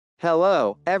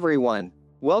Hello, everyone.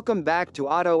 Welcome back to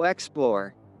Auto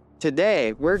Explore.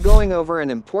 Today, we're going over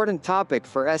an important topic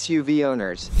for SUV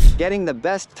owners: getting the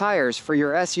best tires for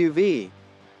your SUV.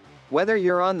 Whether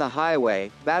you're on the highway,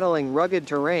 battling rugged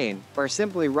terrain, or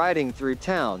simply riding through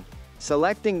town,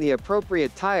 selecting the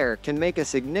appropriate tire can make a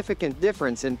significant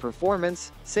difference in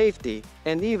performance, safety,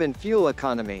 and even fuel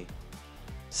economy.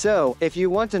 So, if you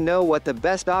want to know what the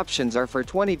best options are for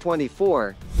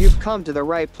 2024, you've come to the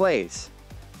right place.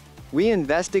 We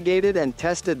investigated and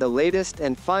tested the latest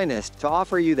and finest to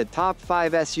offer you the top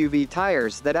 5 SUV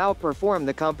tires that outperform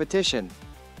the competition.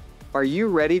 Are you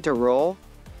ready to roll?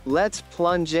 Let's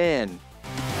plunge in.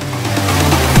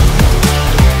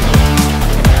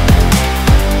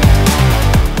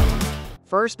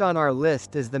 First on our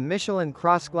list is the Michelin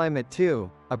CrossClimate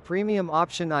 2, a premium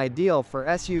option ideal for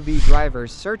SUV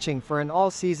drivers searching for an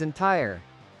all-season tire.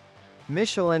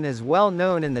 Michelin is well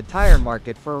known in the tire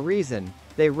market for a reason.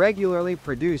 They regularly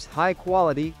produce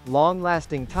high-quality,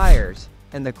 long-lasting tires,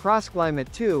 and the CrossClimate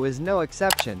 2 is no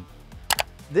exception.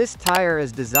 This tire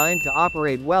is designed to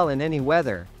operate well in any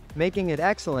weather, making it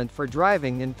excellent for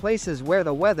driving in places where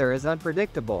the weather is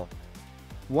unpredictable.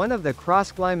 One of the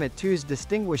CrossClimate 2's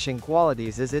distinguishing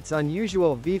qualities is its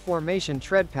unusual V-formation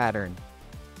tread pattern.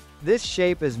 This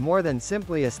shape is more than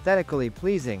simply aesthetically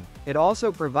pleasing, it also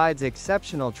provides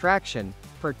exceptional traction,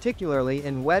 particularly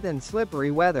in wet and slippery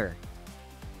weather.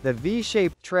 The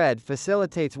V-shaped tread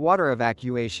facilitates water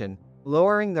evacuation,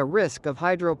 lowering the risk of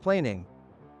hydroplaning.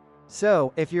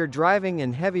 So, if you're driving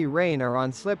in heavy rain or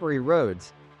on slippery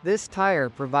roads, this tire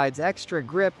provides extra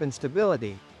grip and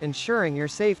stability, ensuring your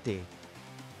safety.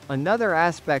 Another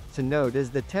aspect to note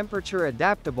is the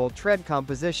temperature-adaptable tread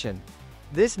composition.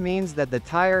 This means that the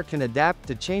tire can adapt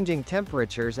to changing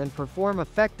temperatures and perform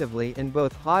effectively in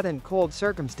both hot and cold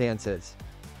circumstances.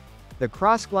 The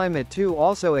CrossClimate 2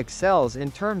 also excels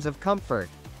in terms of comfort.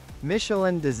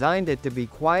 Michelin designed it to be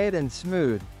quiet and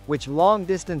smooth, which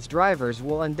long-distance drivers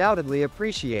will undoubtedly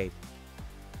appreciate.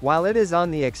 While it is on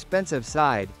the expensive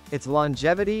side, its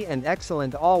longevity and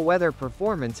excellent all-weather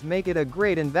performance make it a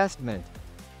great investment.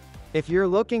 If you're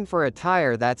looking for a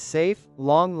tire that's safe,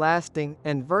 long-lasting,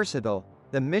 and versatile,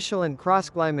 the Michelin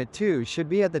CrossClimate 2 should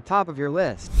be at the top of your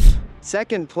list.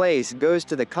 Second place goes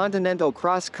to the Continental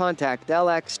CrossContact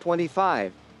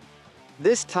LX25.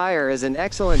 This tire is an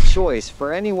excellent choice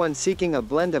for anyone seeking a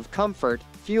blend of comfort,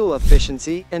 fuel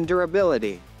efficiency, and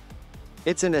durability.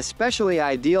 It's an especially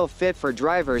ideal fit for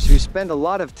drivers who spend a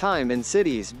lot of time in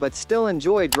cities but still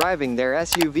enjoy driving their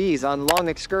SUVs on long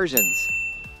excursions.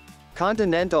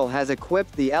 Continental has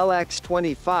equipped the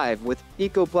LX25 with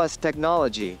EcoPlus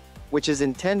technology, which is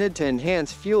intended to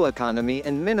enhance fuel economy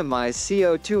and minimize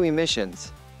CO2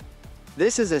 emissions.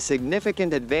 This is a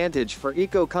significant advantage for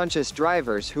eco-conscious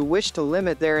drivers who wish to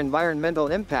limit their environmental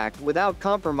impact without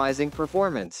compromising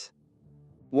performance.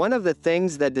 One of the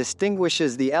things that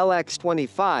distinguishes the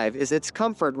LX25 is its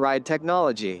Comfort Ride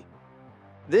technology.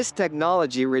 This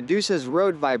technology reduces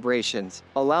road vibrations,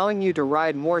 allowing you to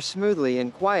ride more smoothly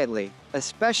and quietly,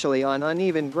 especially on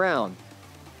uneven ground.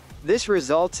 This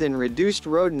results in reduced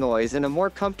road noise and a more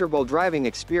comfortable driving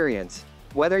experience,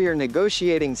 whether you're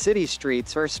negotiating city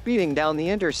streets or speeding down the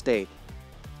interstate.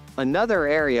 Another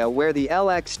area where the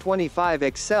LX25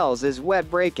 excels is wet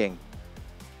braking.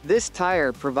 This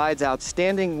tire provides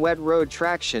outstanding wet road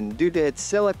traction due to its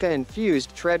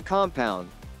silica-infused tread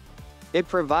compound. It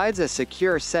provides a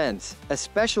secure sense,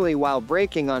 especially while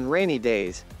braking on rainy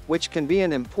days, which can be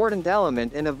an important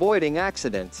element in avoiding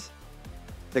accidents.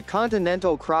 The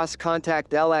Continental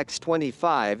CrossContact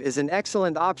LX25 is an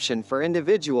excellent option for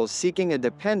individuals seeking a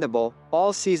dependable,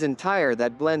 all-season tire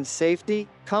that blends safety,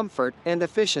 comfort, and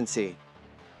efficiency.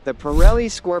 The Pirelli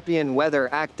Scorpion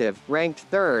WeatherActive, ranked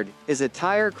 3rd, is a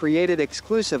tire created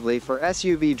exclusively for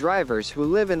SUV drivers who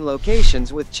live in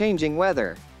locations with changing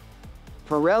weather.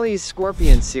 Pirelli's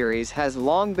Scorpion series has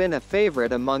long been a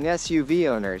favorite among SUV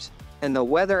owners, and the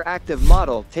WeatherActive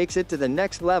model takes it to the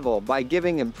next level by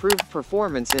giving improved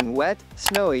performance in wet,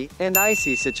 snowy, and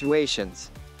icy situations.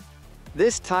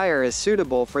 This tire is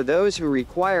suitable for those who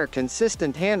require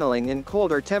consistent handling in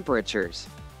colder temperatures.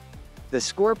 The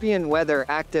Scorpion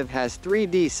WeatherActive has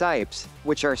 3D sipes,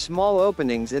 which are small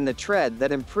openings in the tread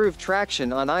that improve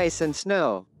traction on ice and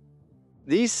snow.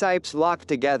 These sipes lock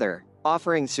together,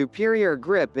 offering superior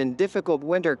grip in difficult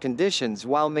winter conditions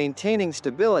while maintaining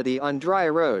stability on dry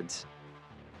roads.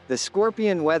 The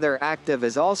Scorpion WeatherActive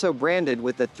is also branded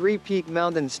with the 3-peak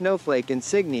mountain snowflake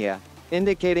insignia,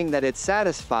 indicating that it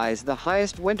satisfies the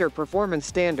highest winter performance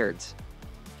standards.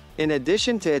 In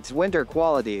addition to its winter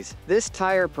qualities, this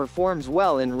tire performs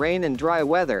well in rain and dry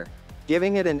weather,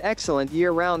 giving it an excellent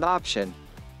year-round option.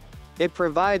 It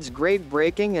provides great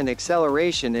braking and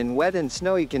acceleration in wet and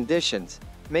snowy conditions,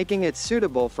 making it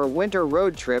suitable for winter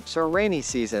road trips or rainy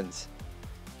seasons.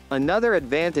 Another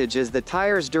advantage is the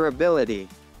tire's durability.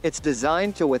 It's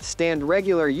designed to withstand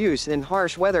regular use in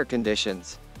harsh weather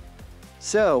conditions.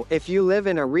 So, if you live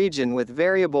in a region with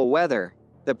variable weather,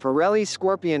 the Pirelli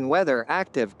Scorpion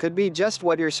WeatherActive could be just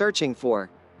what you're searching for.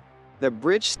 The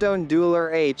Bridgestone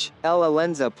Dueler HL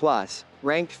Alenza Plus,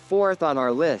 ranked 4th on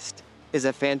our list, is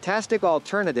a fantastic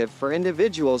alternative for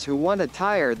individuals who want a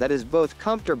tire that is both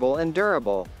comfortable and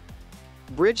durable.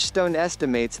 Bridgestone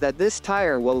estimates that this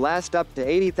tire will last up to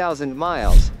 80,000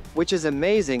 miles, which is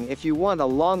amazing if you want a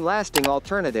long-lasting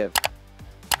alternative.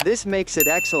 This makes it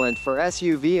excellent for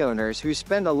SUV owners who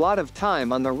spend a lot of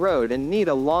time on the road and need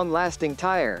a long-lasting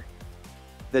tire.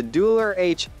 The Dueler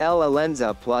HL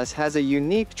Alenza Plus has a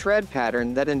unique tread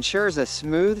pattern that ensures a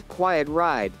smooth, quiet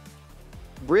ride.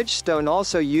 Bridgestone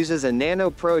also uses a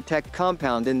Nano Protect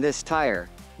compound in this tire,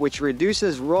 which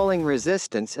reduces rolling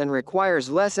resistance and requires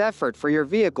less effort for your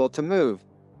vehicle to move.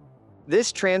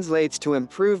 This translates to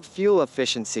improved fuel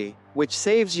efficiency, which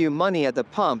saves you money at the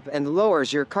pump and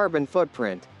lowers your carbon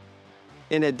footprint.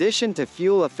 In addition to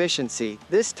fuel efficiency,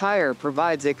 this tire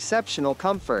provides exceptional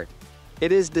comfort.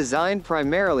 It is designed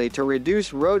primarily to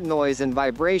reduce road noise and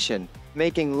vibration,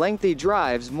 making lengthy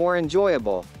drives more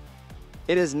enjoyable.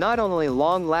 It is not only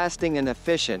long-lasting and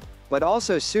efficient, but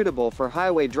also suitable for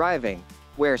highway driving,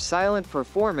 where silent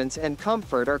performance and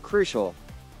comfort are crucial.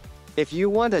 If you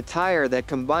want a tire that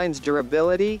combines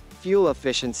durability, fuel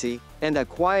efficiency, and a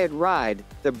quiet ride,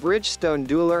 the Bridgestone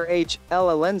Dueler HL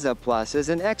Alenza Plus is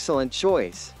an excellent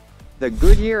choice. The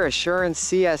Goodyear Assurance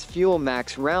CS Fuel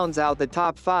Max rounds out the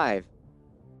top 5.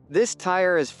 This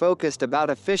tire is focused about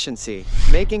efficiency,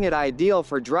 making it ideal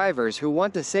for drivers who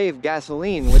want to save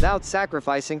gasoline without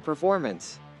sacrificing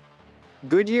performance.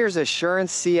 Goodyear's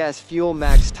Assurance CS Fuel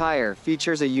Max tire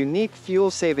features a unique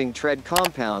fuel-saving tread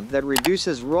compound that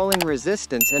reduces rolling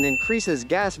resistance and increases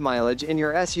gas mileage in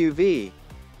your SUV.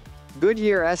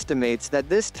 Goodyear estimates that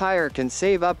this tire can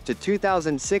save up to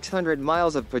 2,600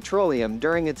 miles of petroleum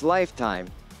during its lifetime,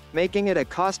 making it a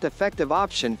cost-effective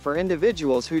option for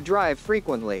individuals who drive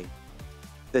frequently.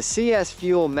 The CS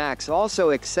Fuel Max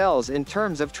also excels in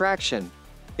terms of traction.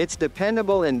 It's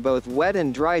dependable in both wet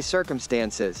and dry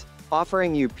circumstances,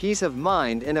 offering you peace of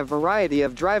mind in a variety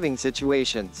of driving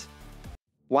situations.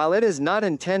 While it is not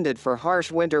intended for harsh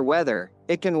winter weather,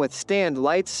 it can withstand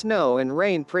light snow and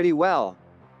rain pretty well.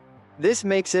 This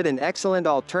makes it an excellent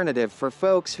alternative for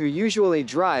folks who usually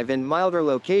drive in milder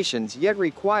locations yet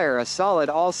require a solid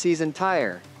all-season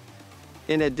tire.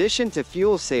 In addition to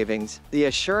fuel savings, the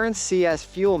Assurance CS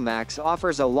Fuel Max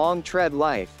offers a long tread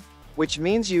life, which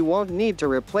means you won't need to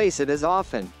replace it as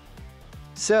often.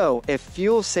 So, if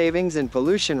fuel savings and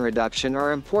pollution reduction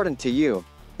are important to you,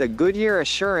 the Goodyear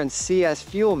Assurance CS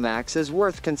Fuel Max is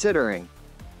worth considering.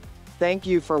 Thank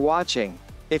you for watching.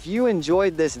 If you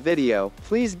enjoyed this video,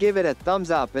 please give it a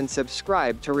thumbs up and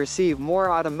subscribe to receive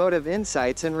more automotive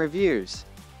insights and reviews.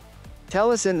 Tell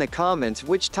us in the comments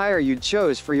which tire you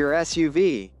chose for your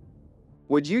SUV.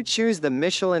 Would you choose the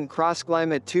Michelin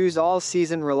CrossClimate 2's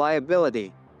all-season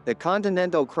reliability, the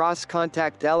Continental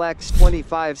CrossContact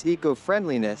LX25's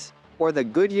eco-friendliness, or the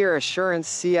Goodyear Assurance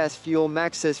CS Fuel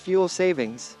Max's fuel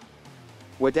savings?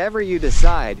 Whatever you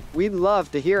decide, we'd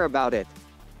love to hear about it.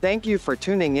 Thank you for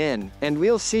tuning in, and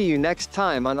we'll see you next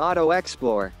time on Auto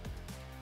Explore.